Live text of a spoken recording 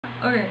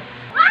Okay.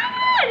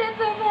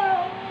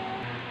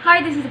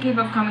 Hi, this is a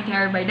K-pop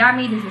commentary by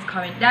Dami. This is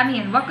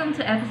commentdamy, and welcome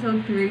to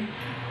episode 3.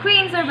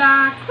 Queens are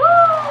back! Woo!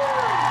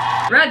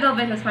 Red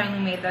Velvet has finally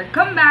made their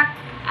comeback.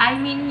 I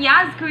mean,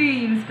 yes,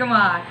 queens! Come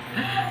on!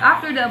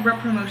 After the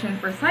abrupt promotion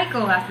for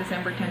Psycho last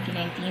December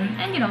 2019,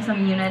 and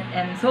some unit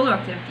and solo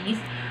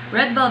activities,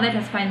 Red Velvet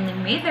has finally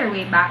made their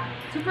way back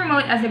to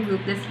promote as a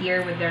group this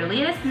year with their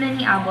latest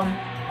mini-album,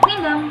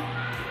 Queendom,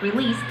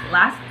 released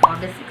last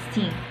August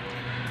 16.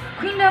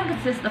 Queendom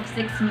consists of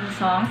 6 new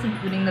songs,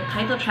 including the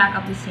title track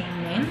of the same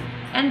name,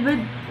 and with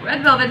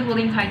Red Velvet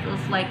holding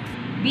titles like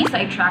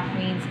B-side track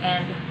Queens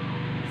and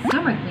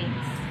Summer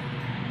Queens.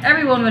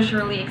 Everyone was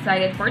surely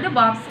excited for the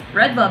bops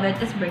Red Velvet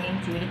is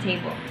bringing to the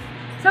table.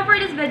 So for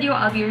this video,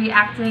 I'll be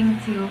reacting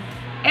to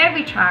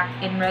every track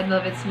in Red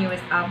Velvet's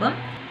newest album.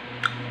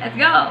 Let's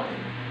go!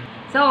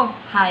 So,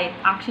 hi.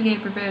 Actually, I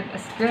prepared a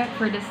script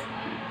for this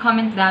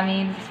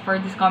commentdamy, for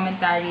this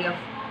commentary of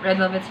Red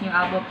Velvet's new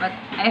album, but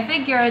I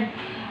figured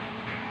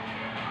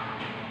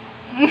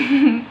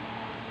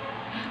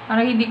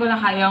parang hindi ko na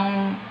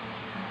kayang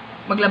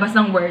maglabas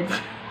ng words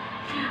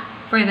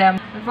for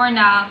them. But for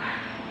now,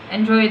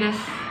 enjoy this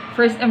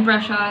first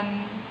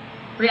impression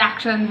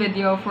reaction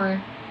video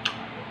for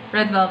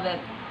Red Velvet.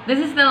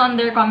 This is still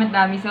on their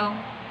commentdamy, so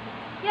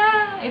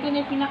yeah, ito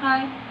na yung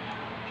pinaka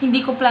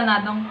hindi ko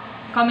planadong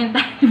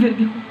commentary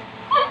video.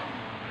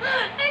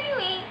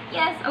 Anyway,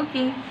 yes,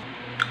 okay.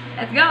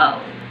 Let's go!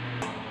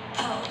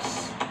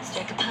 Pose,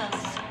 strike a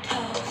pose,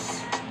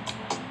 pose,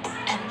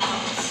 and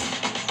pose.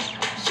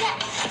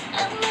 Yes!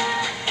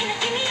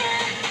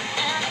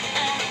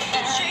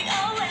 Straight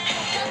away,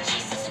 don't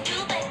Jesus and do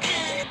that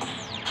good.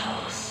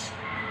 Pose.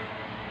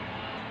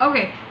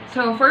 Okay,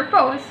 so for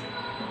pose,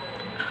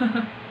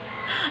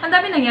 ang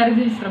dami nangyari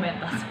sa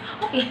instrumentals.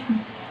 Okay.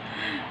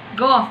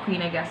 Go off,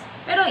 Queen, I guess.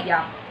 Pero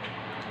yeah,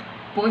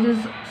 Pose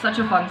is such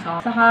a fun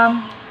song. Saka,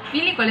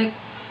 feeling ko like,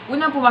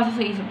 unang pumasok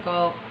sa isip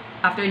ko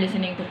after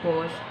listening to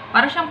Pose,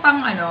 para siyang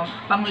pang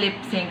lip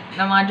sync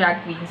ng mga drag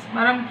queens.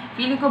 Parang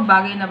feeling ko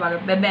bagay na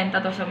bagay. Bebenta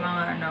to sa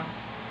mga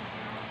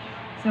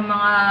sa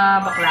mga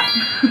bakla.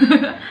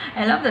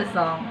 I love this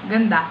song.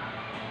 Ganda.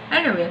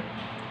 Anyway,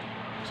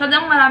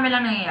 sadyang marami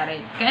lang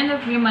nangyayari. Kind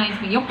of reminds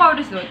me, yung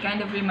chorus doon,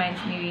 kind of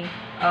reminds me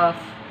of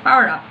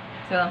Power Up.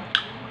 So,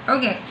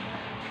 okay.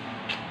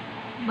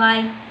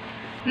 Bye.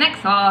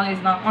 Next song is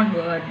Knock on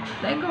Wood.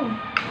 Let's go.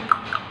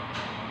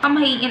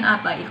 Pamahiin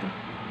ata ito.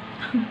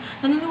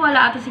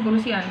 Naniniwala ata siguro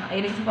si ay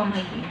rin sa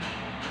pamahiin.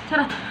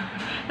 Charot.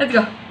 Let's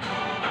go.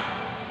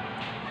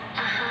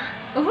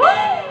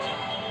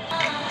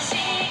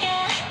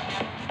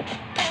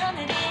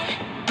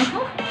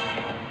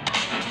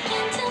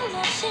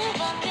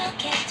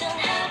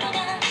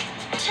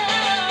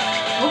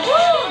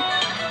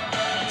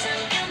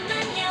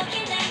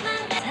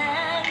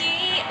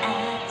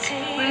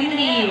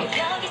 Wendy.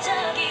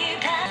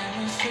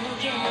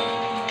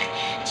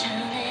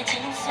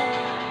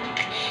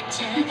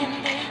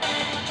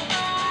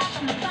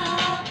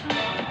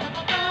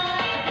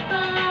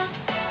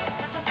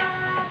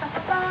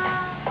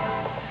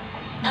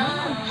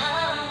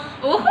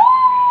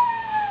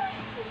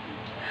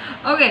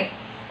 Okay,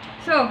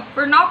 so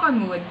for Knock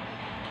on Wood,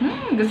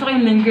 gusto ko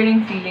yung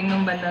lingering feeling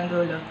ng bandang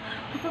dulo.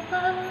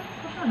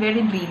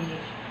 Very dreamy.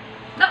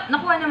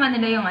 Nakuha naman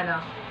nila yung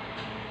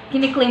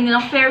kiniklaim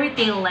nilang fairy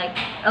tale like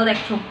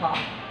electropop.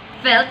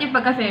 Felt yung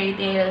pagka-fairy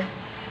tale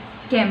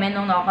keme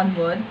nung Knock on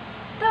Wood.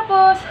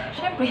 Tapos,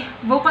 syempre,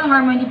 vocal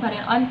harmony pa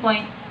rin, on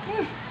point.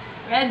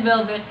 Red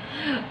Velvet,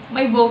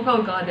 my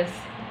vocal goddess.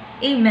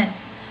 Amen.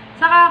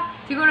 Saka,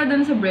 siguro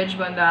dun sa bridge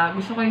banda,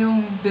 gusto ko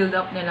yung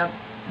build-up nila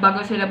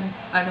bago sila,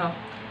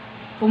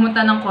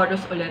 pumunta ng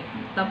chorus ulit.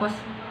 Tapos,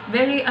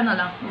 very,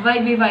 lang,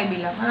 vibey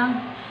lang. Parang,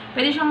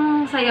 pwede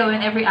siyang sayawin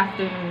every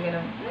afternoon,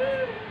 gano'n.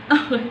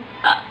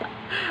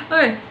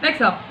 Okay, next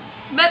song.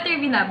 Better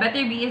Be na.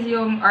 Better Be is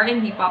yung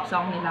R&B pop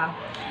song nila.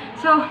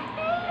 So,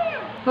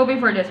 hoping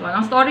for this one.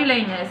 Ang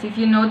storyline niya is, if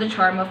you know the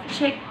charm of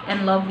chick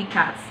and lovely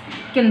cats,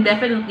 you can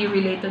definitely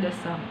relate to this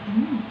song.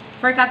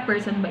 For cat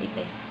person ba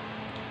ite?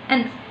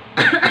 And,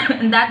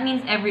 and that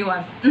means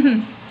everyone.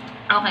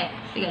 Okay,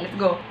 sige, let's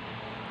go.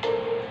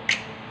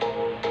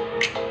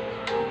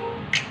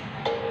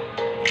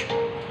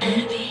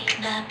 Better be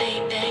my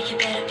baby, you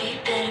better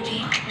be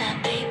my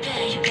baby,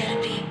 you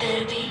better be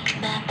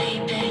my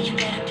baby, you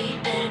better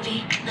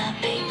be my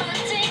baby.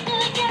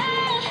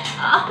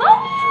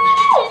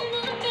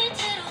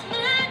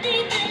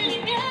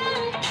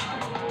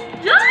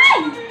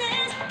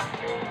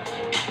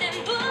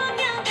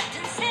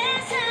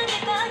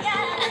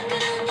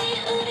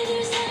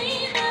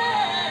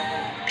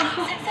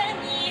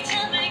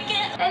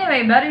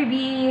 Anyway, Better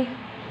Be.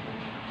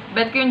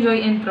 Bet ko enjoy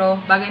intro.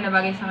 Bagay na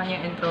bagay sa kanya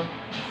yung intro.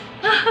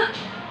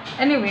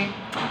 Anyway,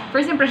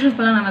 first impressions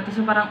pa lang naman to.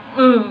 So parang,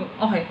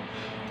 okay.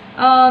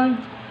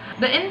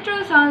 The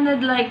intro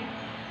sounded like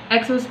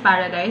EXO's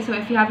Paradise. So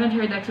if you haven't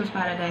heard EXO's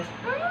Paradise,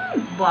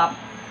 bop.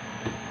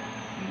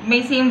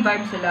 May same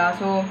vibe sila.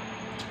 So,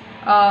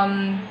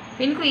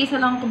 feeling ko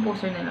isa lang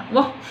composer nila.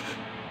 Wow!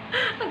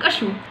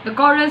 Nag-assume. The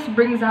chorus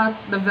brings out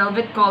the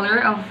velvet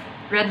color of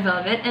Red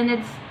Velvet, and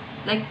it's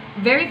like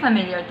very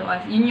familiar to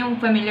us. Yun yung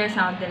familiar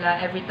sound nila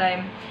every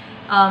time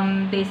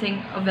they sing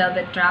a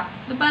velvet trap.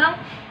 So,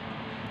 parang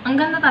ang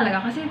ganda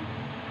talaga kasi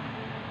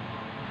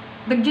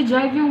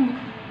nagja-jive yung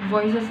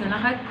voices nila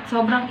kahit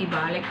sobrang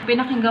iba. Like,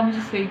 pinakinggan mo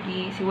si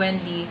Sergi, si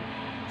Wendy,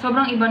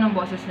 sobrang iba ng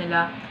boses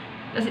nila.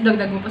 Tapos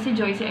dagdag mo pa si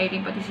Joy, si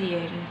Irene, pati si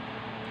Yeri.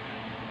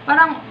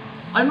 Parang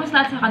almost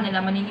lahat sa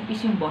kanila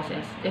maninipis yung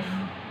boses, if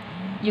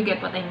you get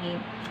what I mean.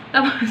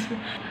 Tapos,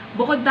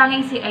 bukod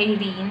tanging si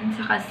Irene,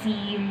 saka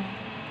si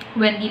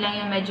Wendy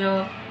lang yung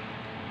medyo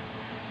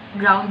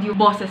ground yung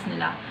boses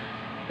nila.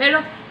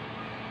 Pero,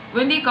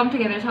 when they come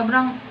together,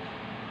 sobrang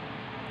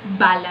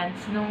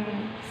balance nung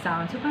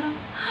sound. So, parang,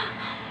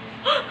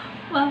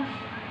 wow.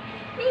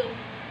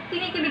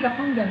 Kinikilig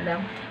ako, ang ganda.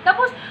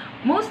 Tapos,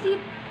 mostly,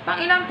 pang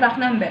ilang track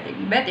ng Better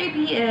Be. Better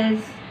Be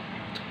is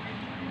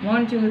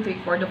 1, 2,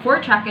 3, 4. The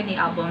 4th track in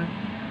the album.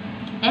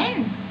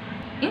 And,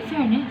 in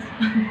fairness,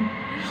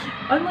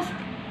 almost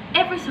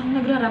every song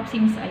nagra-rap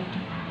si Miss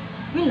Irene.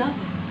 We love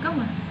it.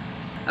 Come on.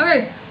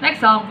 Okay,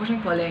 next song,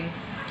 Pushing Pulling.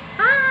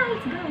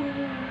 Let's go.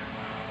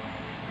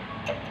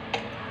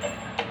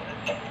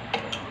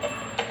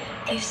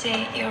 You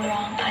say you're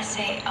wrong, I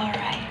say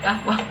alright.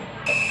 Wow.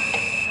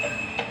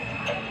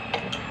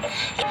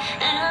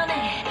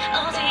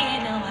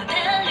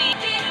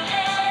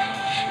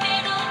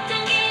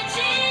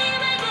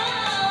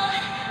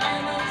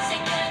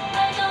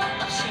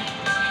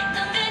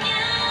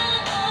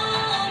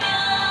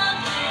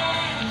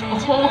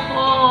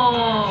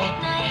 Oh.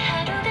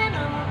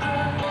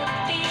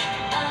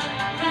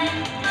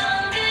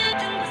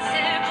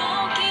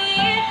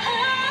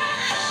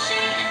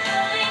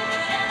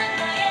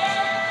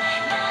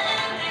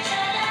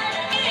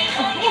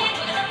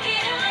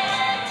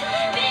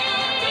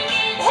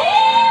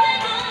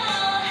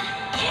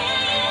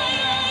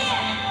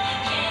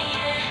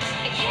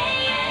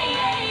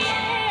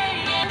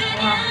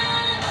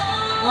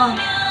 Wow.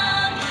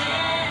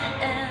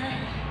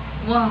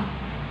 Wow.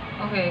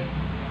 Okay.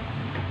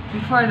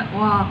 Before that,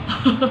 wow.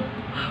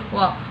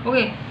 Wow.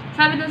 Okay.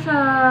 Sabi dun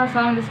sa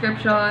song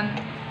description,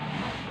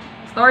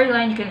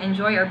 storyline, you can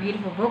enjoy our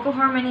beautiful vocal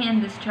harmony in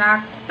this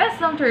track.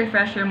 Best song to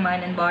refresh your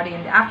mind and body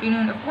in the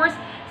afternoon. Of course,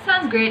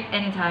 sounds great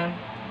anytime.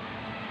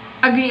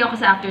 Agree ako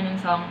sa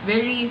afternoon song.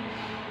 Very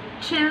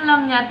chill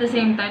lang niya at the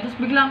same time. Tapos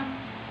biglang,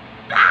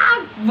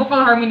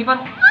 vocal harmony,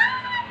 parang,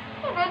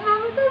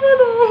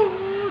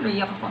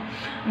 naiyak ako.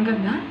 Ang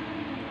ganda.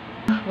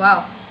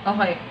 Wow.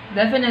 Okay.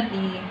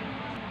 Definitely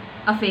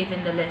a fave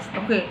in the list.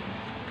 Okay.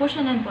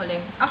 Pushing and Pulling.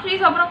 Actually,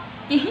 sobrang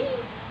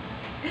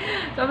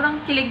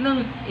kilig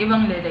ng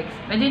ibang lyrics.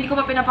 Medyo hindi ko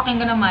pa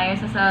pinapakinggan na maayos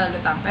sa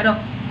lutang. Pero,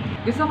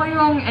 gusto ko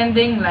yung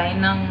ending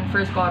line ng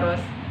first chorus.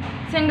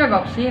 생각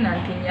없이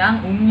난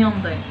그냥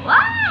운명돼.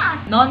 Wow!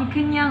 넌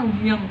그냥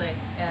운명돼.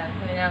 Ayan.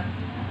 Kaya,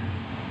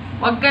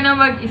 wag ka na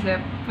mag-isip.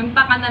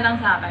 Punta ka na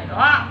lang sa akin.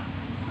 Wah!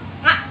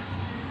 Wah!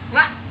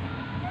 Wah!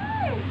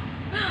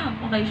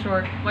 Okay,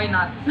 sure. Why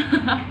not?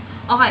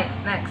 Okay,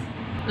 next.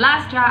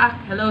 Last track,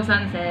 Hello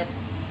Sunset.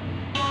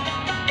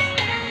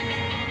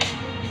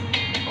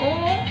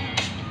 Oh!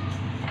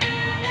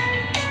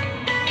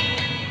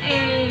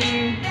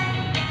 Hey!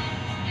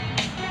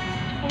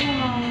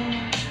 Wow!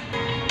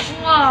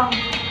 Wow!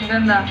 Ang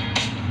ganda.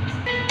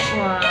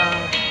 Wow!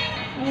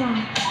 Wow!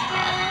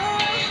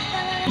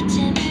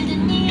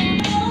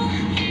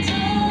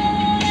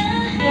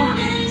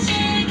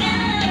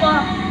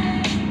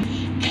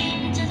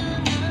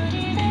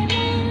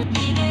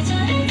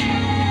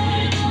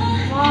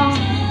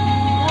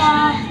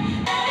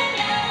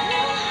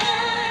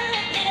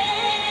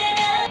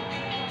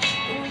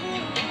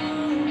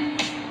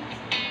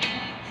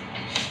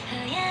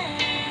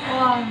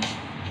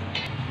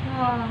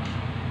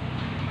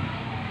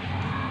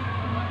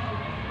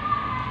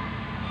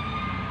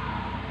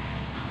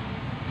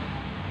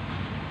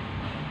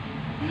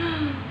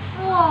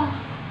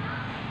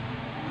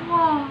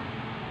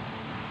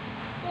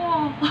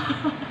 Wow!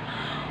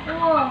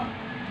 Wow!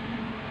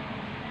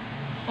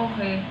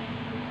 Okay.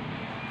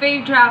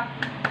 Fave track.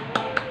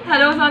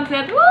 Hello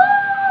Sunset. Woo!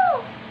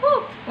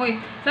 Woo! Wait,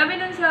 sabi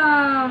dun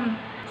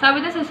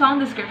sa song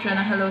description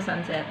ng Hello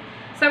Sunset.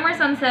 Summer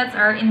sunsets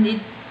are indeed,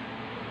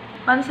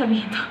 paano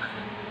sabihin ito?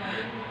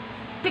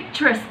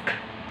 Picturesque.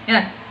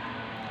 Yan.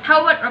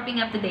 How about wrapping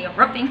up the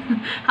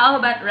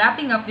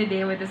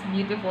day with this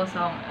beautiful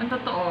song? Ang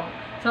totoo,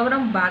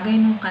 sobrang bagay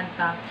nung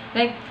kanta.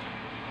 Like,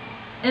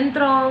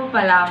 intro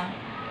pa lang,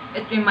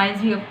 it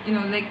reminds me of, you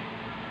know, like,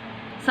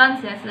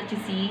 sunsets that you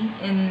see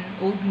in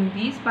old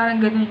movies.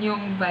 Parang ganun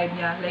yung vibe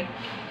niya. Like,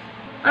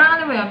 parang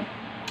ano ba yun?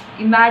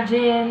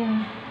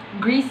 Imagine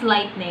Grease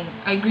Lightning.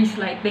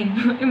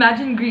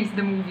 Imagine Grease,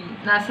 the movie.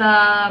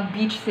 Nasa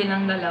beach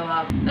silang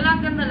dalawa.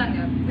 Ang ganda lang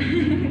yun.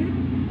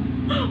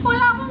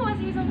 Wala akong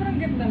kasi, sobrang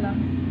ganda lang.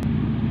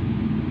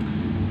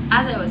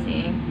 As I was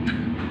saying,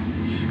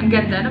 ang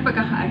ganda na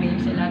pagkaka-arrange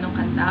sila ng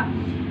kanta.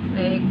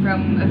 Like,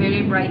 from a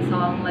very bright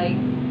song like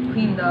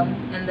Queendom,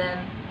 and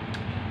then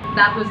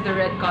that was the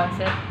red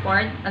concept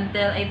part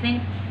until I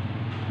think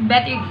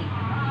Better Be.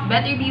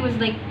 Better Be was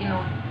like, you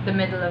know, the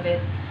middle of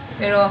it.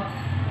 Pero,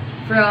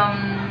 from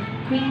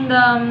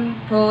Queendom,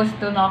 Post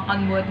to Knock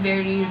on Wood,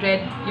 very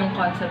red yung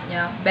concept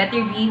niya.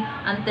 Better Be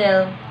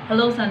until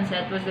Hello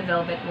Sunset was the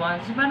Velvet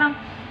one. So parang,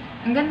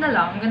 ang ganda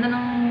lang. Ang ganda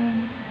ng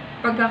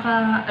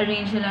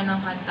pagkaka-arrange nila ng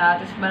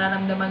kanta. Tapos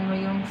mararamdaman mo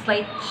yung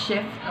slight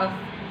shift of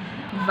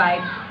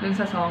vibe dun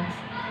sa songs.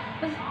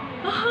 Tapos,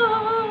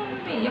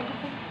 naiyak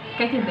ako.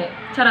 Kahit hindi.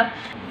 Charot.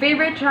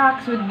 Favorite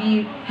tracks would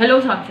be Hello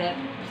Sunset.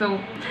 So,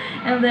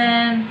 and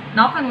then,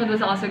 Knock on Wood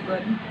was also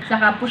good.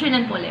 Saka, Pushin'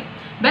 and Pullin'.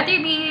 Better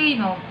Be, you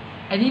know,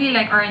 I really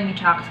like R&B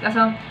tracks.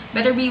 Kasi,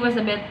 Better Be was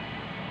a bit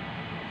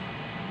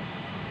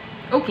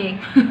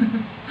okay.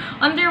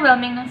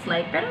 Underwhelming ng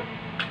slight. Pero,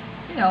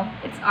 you know,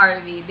 it's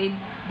R&B. They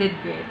did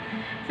great.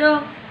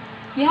 So,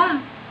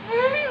 yeah.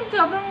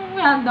 Sobrang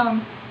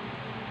random.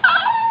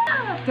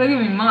 Sige,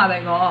 may mga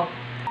tayo ko.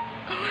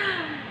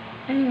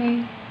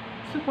 Anyway,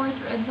 support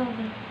Red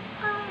Velvet.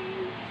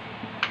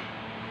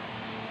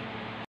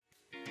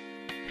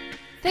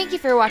 Thank you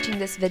for watching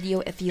this video.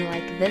 If you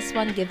like this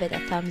one, give it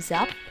a thumbs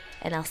up,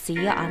 and I'll see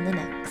you on the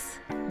next.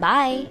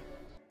 Bye!